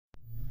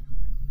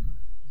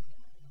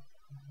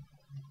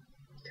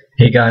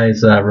Hey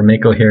guys,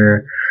 Rameko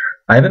here.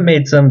 I haven't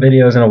made some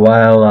videos in a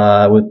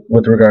while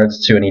with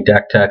regards to any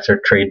deck techs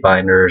or trade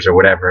binders or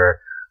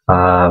whatever,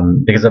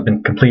 because I've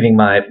been completing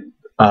my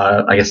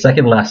I guess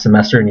second last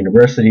semester in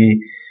university.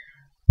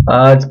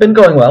 It's been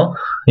going well,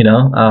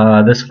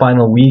 This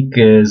final week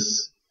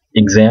is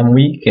exam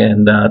week,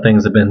 and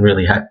things have been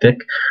really hectic.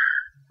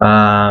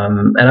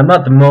 And I'm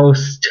not the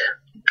most,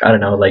 I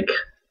don't know, like,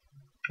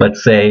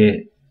 let's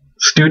say,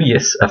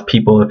 studious of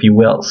people, if you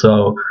will.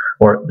 So,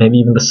 or maybe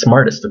even the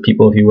smartest of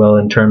people, if you will,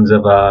 in terms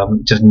of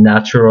just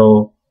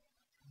natural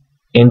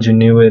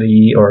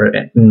ingenuity or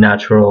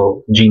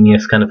natural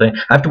genius kind of thing.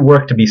 I have to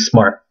work to be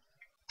smart.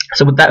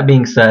 So, with that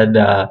being said,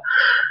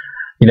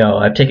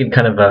 I've taken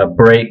kind of a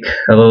break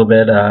a little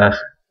bit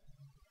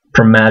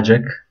from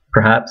Magic,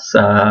 perhaps,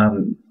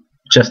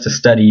 just to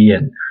study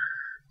and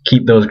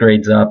keep those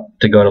grades up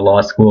to go to law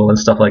school and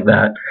stuff like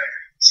that.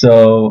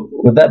 So,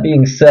 with that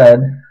being said,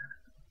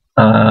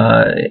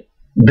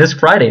 this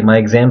Friday my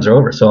exams are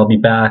over, so I'll be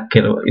back,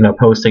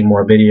 posting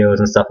more videos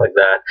and stuff like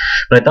that.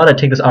 But I thought I'd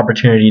take this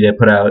opportunity to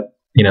put out,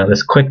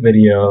 this quick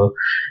video,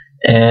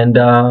 and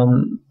I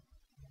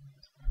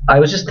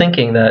was just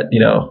thinking that,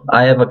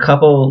 I have a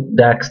couple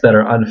decks that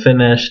are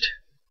unfinished.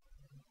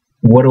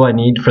 What do I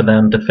need for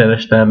them to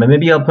finish them? And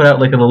maybe I'll put out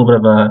like a little bit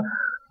of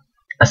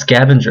a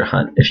scavenger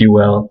hunt, if you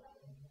will.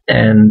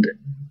 And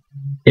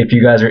if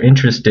you guys are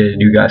interested,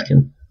 you guys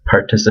can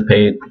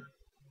participate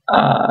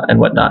and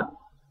whatnot.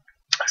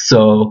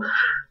 So,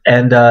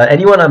 and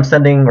anyone I'm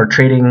sending or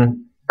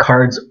trading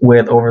cards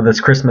with over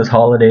this Christmas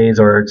holidays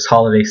or just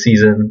holiday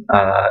season,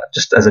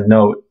 just as a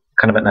note,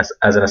 kind of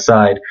as an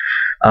aside,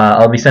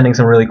 I'll be sending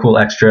some really cool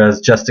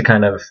extras just to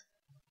kind of,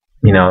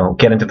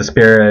 get into the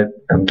spirit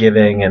of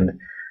giving and,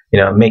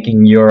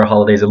 making your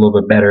holidays a little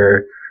bit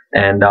better.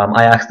 And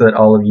I ask that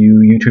all of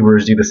you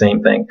YouTubers do the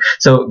same thing.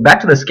 So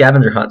back to the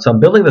scavenger hunt. So I'm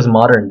building this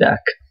modern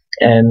deck.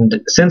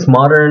 And since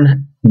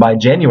Modern by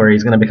January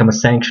is going to become a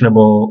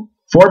sanctionable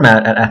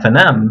format at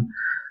FNM,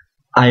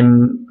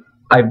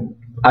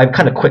 I've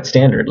kind of quit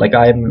Standard. Like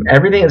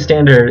everything in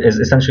Standard is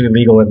essentially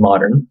legal in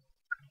Modern,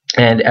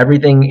 and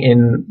everything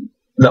in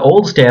the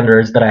old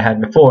standards that I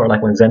had before,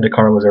 like when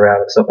Zendikar was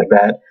around and stuff like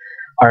that,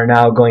 are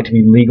now going to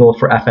be legal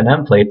for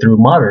FNM play through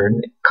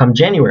Modern come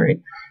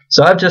January.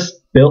 So I've just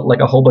built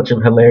like a whole bunch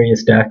of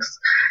hilarious decks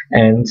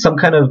and some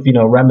kind of,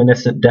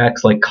 reminiscent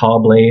decks like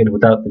Cawblade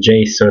without the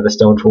Jace or the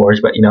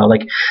Stoneforge, but,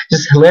 like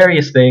just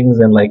hilarious things.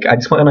 And like, I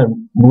just want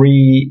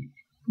to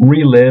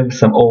relive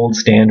some old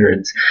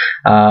standards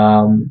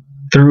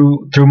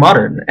through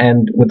Modern.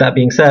 And with that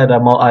being said,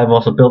 I've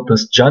also built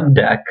this Jund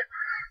deck,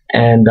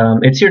 and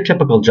it's your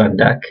typical Jund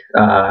deck,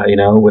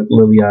 with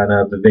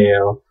Liliana of the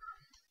Veil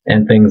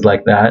and things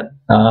like that.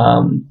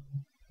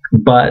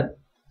 But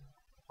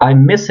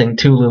I'm missing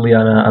 2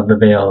 Liliana of the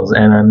Veils,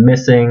 and I'm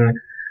missing,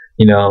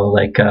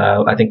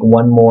 I think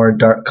one more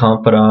Dark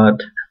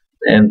Confidant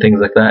and things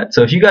like that.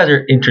 So if you guys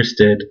are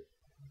interested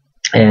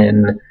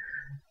in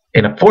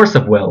a Force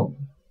of Will,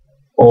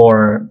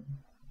 or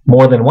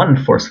more than one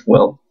Force of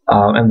Will,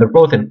 and they're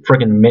both in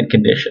friggin' mint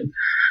condition,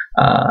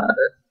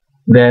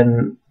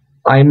 then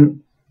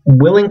I'm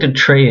willing to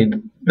trade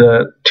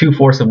the 2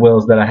 Force of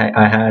Wills that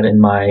I had in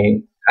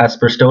my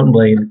Esper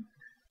Stoneblade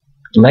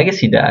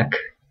Legacy deck,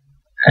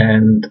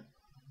 and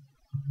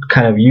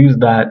kind of use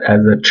that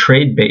as a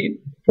trade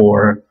bait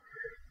for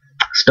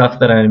stuff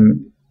that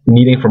I'm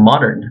needing for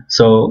Modern.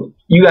 So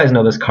you guys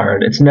know this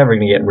card. It's never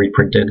going to get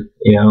reprinted,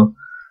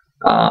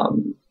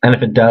 and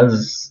if it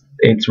does,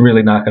 it's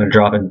really not going to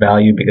drop in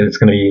value because it's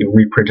going to be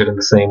reprinted in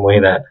the same way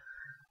that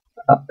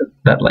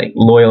like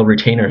Loyal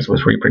Retainers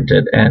was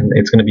reprinted, and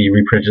it's going to be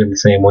reprinted in the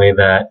same way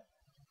that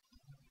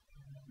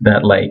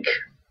like,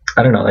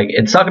 I don't know, like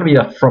it's not going to be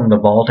a From the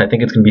Vault. I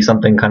think it's going to be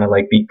something kind of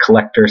like the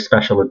collector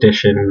special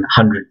edition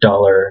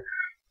 $100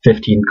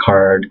 15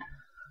 card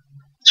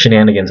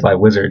shenanigans by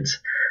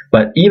Wizards.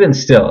 But even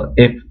still,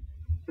 if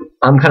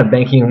I'm kind of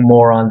banking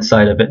more on the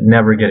side of it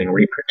never getting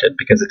reprinted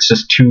because it's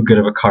just too good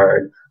of a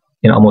card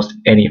in almost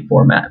any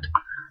format.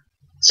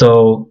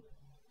 So,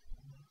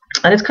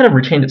 and it's kind of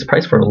retained its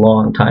price for a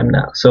long time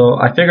now. So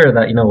I figure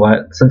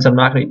that, since I'm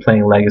not going to be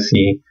playing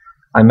Legacy,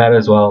 I might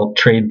as well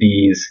trade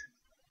these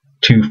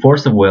 2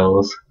 Force of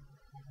Wills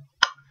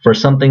for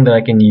something that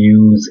I can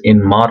use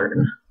in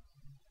Modern.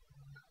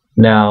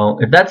 Now,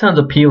 if that sounds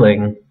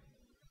appealing,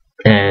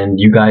 and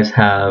you guys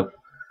have,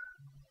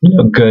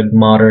 good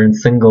Modern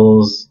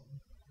singles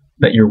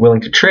that you're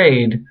willing to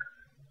trade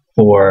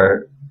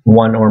for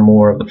one or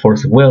more of the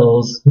Force of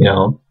Wills,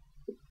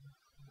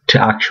 to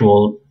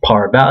actual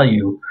par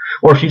value,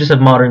 or if you just have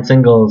Modern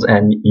singles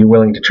and you're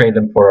willing to trade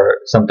them for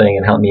something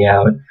and help me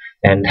out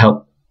and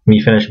help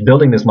me finish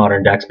building this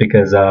Modern decks,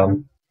 because a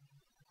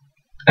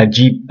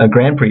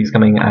Grand Prix is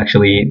coming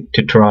actually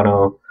to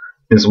Toronto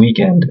this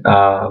weekend,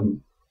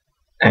 and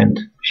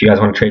if you guys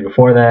want to trade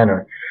before then,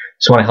 or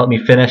just want to help me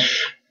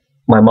finish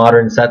my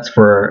Modern sets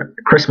for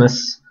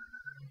Christmas,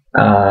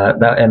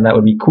 that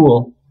would be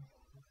cool.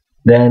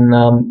 Then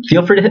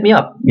feel free to hit me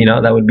up.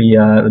 That would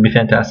be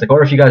fantastic.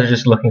 Or if you guys are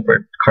just looking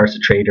for cards to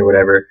trade or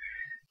whatever,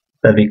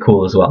 That'd be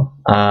cool as well.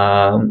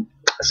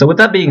 So with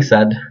that being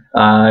said,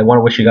 I want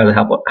to wish you guys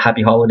a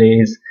happy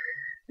holidays,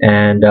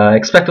 and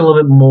expect a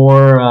little bit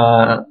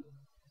more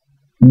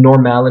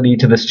normality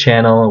to this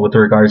channel with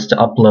regards to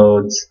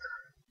uploads,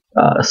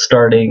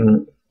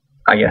 starting,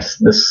 I guess,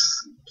 this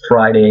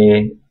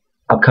Friday,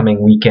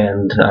 upcoming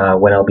weekend,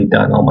 when I'll be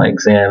done all my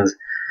exams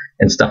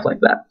and stuff like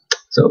that.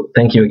 So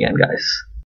thank you again, guys.